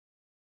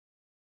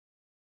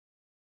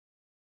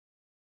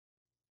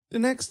The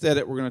next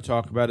edit we're going to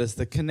talk about is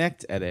the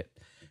connect edit.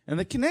 And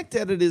the connect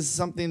edit is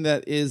something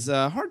that is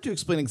hard to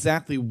explain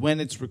exactly when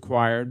it's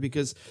required,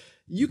 because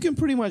you can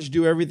pretty much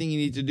do everything you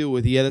need to do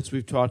with the edits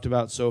we've talked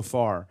about so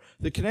far.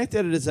 The connect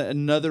edit is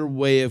another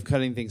way of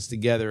cutting things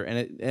together, and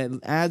it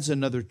adds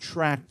another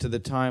track to the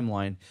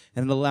timeline,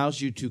 and it allows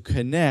you to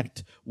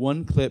connect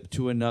one clip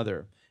to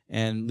another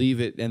and leave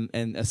it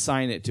and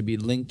assign it to be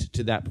linked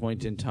to that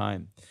point in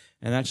time.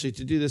 And actually,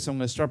 to do this, I'm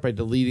going to start by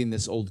deleting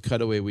this old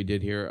cutaway we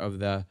did here of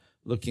the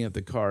looking at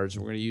the cards.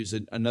 We're going to use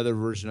another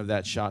version of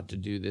that shot to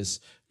do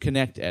this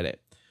connect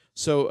edit.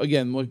 So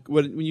again,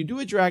 when you do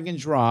a drag and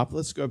drop,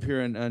 let's go up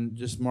here and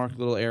just mark a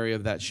little area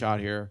of that shot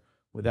here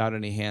without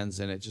any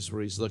hands in it, just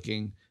where he's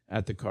looking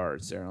at the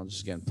cards there. And I'll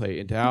just, again, play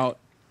it out.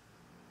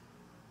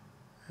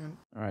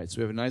 All right, so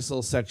we have a nice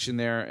little section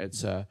there.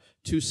 It's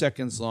 2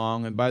 seconds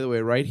long. And by the way,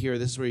 right here,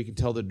 this is where you can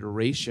tell the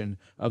duration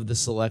of the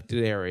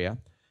selected area.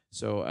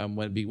 So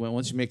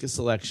once you make a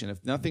selection,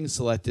 if nothing's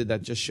selected,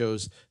 that just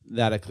shows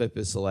that a clip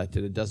is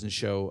selected. It doesn't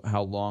show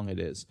how long it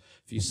is.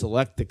 If you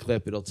select the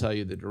clip, it'll tell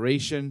you the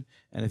duration.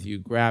 And if you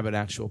grab an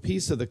actual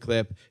piece of the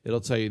clip, it'll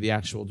tell you the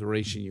actual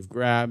duration you've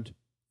grabbed.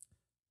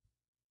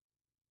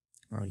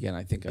 Again,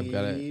 I think I've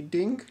got it.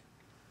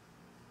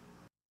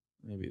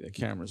 Maybe the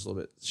camera's a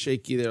little bit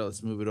shaky there.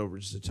 Let's move it over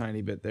just a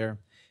tiny bit there.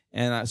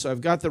 And so I've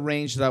got the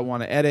range that I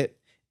want to edit.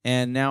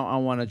 And now I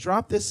want to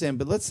drop this in,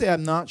 but let's say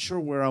I'm not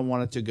sure where I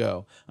want it to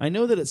go. I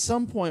know that at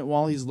some point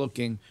while he's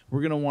looking,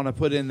 we're going to want to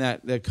put in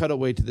that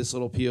cutaway to this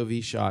little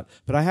POV shot,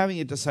 but I haven't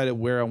yet decided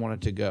where I want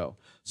it to go.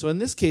 So in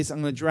this case, I'm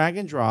going to drag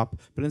and drop,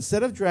 but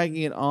instead of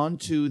dragging it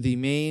onto the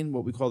main,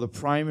 what we call the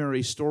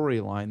primary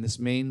storyline, this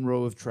main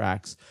row of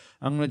tracks,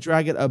 I'm going to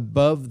drag it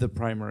above the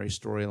primary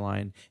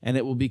storyline, and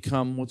it will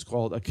become what's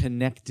called a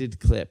connected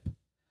clip.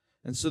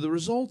 And so the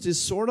result is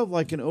sort of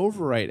like an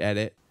overwrite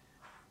edit,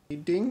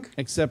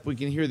 except we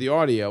can hear the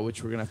audio,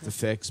 which we're going to have to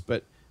fix.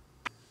 But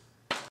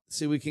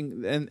see, we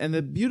can, and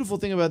the beautiful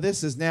thing about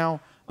this is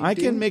now I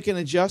can make an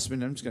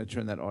adjustment. I'm just going to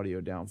turn that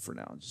audio down for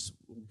now. Just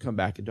come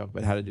back and talk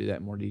about how to do that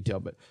in more detail,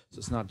 but so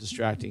it's not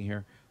distracting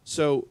here.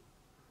 So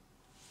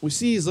we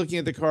see he's looking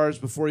at the cards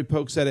before he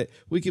pokes at it.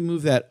 We can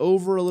move that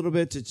over a little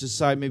bit to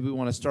decide maybe we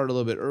want to start a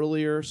little bit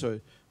earlier, so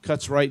it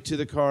cuts right to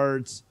the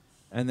cards.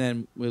 And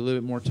then we have a little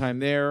bit more time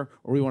there,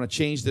 or we want to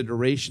change the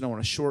duration. I want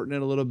to shorten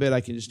it a little bit.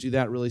 I can just do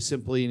that really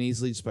simply and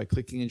easily just by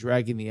clicking and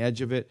dragging the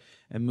edge of it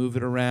and move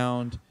it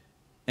around.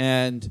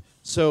 And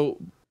so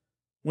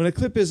when a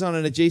clip is on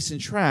an adjacent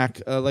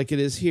track, like it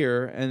is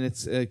here, and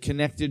it's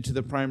connected to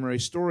the primary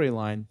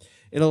storyline,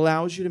 it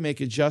allows you to make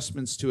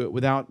adjustments to it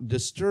without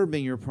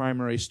disturbing your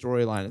primary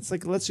storyline. It's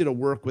like it lets you to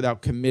work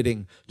without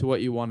committing to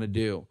what you want to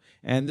do.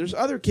 And there's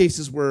other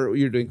cases where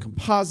you're doing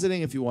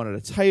compositing. If you wanted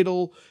a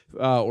title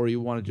or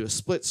you want to do a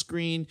split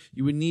screen,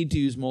 you would need to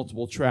use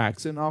multiple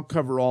tracks. And I'll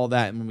cover all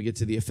that when we get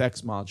to the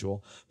effects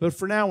module. But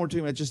for now, we're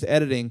talking about just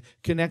editing.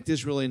 Connect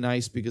is really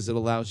nice because it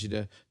allows you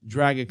to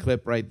drag a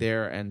clip right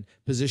there and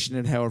position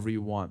it however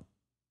you want.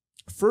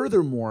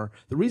 Furthermore,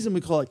 the reason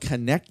we call it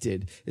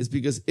connected is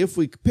because if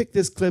we pick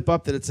this clip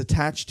up that it's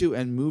attached to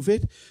and move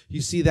it, you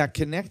see that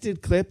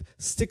connected clip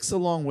sticks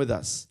along with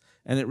us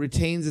and it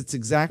retains its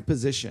exact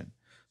position.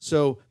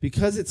 So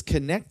because it's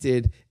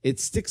connected, it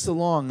sticks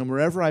along, and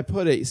wherever I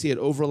put it, you see it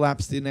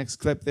overlaps the next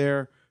clip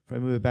there. If I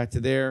move it back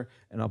to there,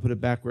 and I'll put it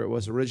back where it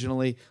was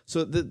originally.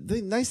 So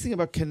the nice thing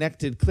about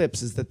connected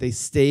clips is that they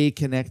stay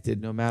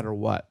connected no matter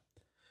what.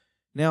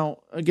 Now,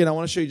 again, I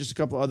want to show you just a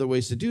couple other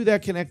ways to do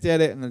that connect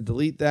edit. I'm going to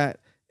delete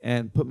that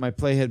and put my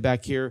playhead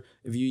back here.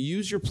 If you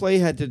use your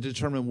playhead to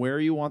determine where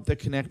you want the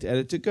connect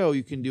edit to go,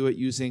 you can do it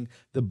using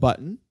the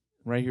button.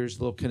 Right here's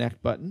the little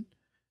connect button.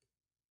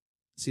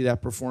 See,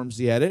 that performs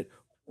the edit.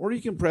 Or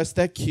you can press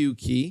that Q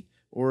key,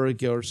 or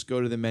just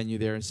go to the menu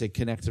there and say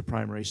connect to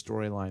primary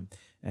storyline,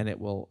 and it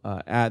will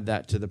add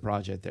that to the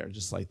project there,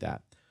 just like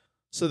that.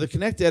 So the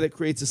connect edit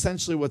creates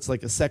essentially what's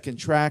like a second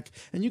track,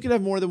 and you can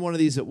have more than one of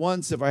these at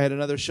once. If I had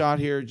another shot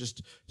here,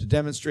 just to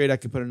demonstrate, I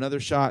could put another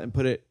shot and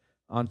put it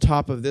on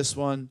top of this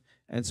one,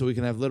 and so we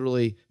can have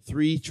literally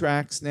 3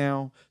 tracks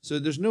now. So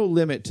there's no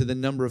limit to the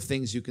number of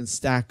things you can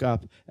stack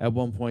up at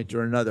one point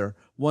or another.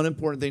 One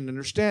important thing to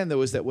understand,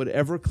 though, is that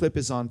whatever clip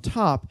is on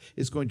top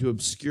is going to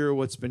obscure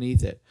what's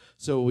beneath it.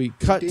 So we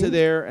cut to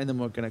there, and then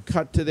we're going to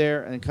cut to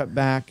there, and then cut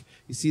back.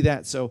 You see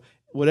that? So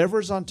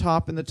whatever's on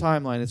top in the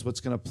timeline is what's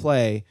going to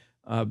play,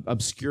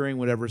 obscuring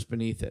whatever's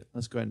beneath it.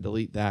 Let's go ahead and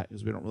delete that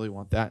because we don't really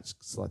want that.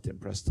 Just select it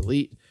and press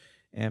delete.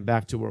 And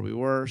back to where we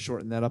were,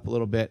 shorten that up a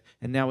little bit,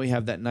 and now we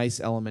have that nice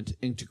element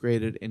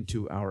integrated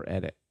into our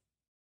edit.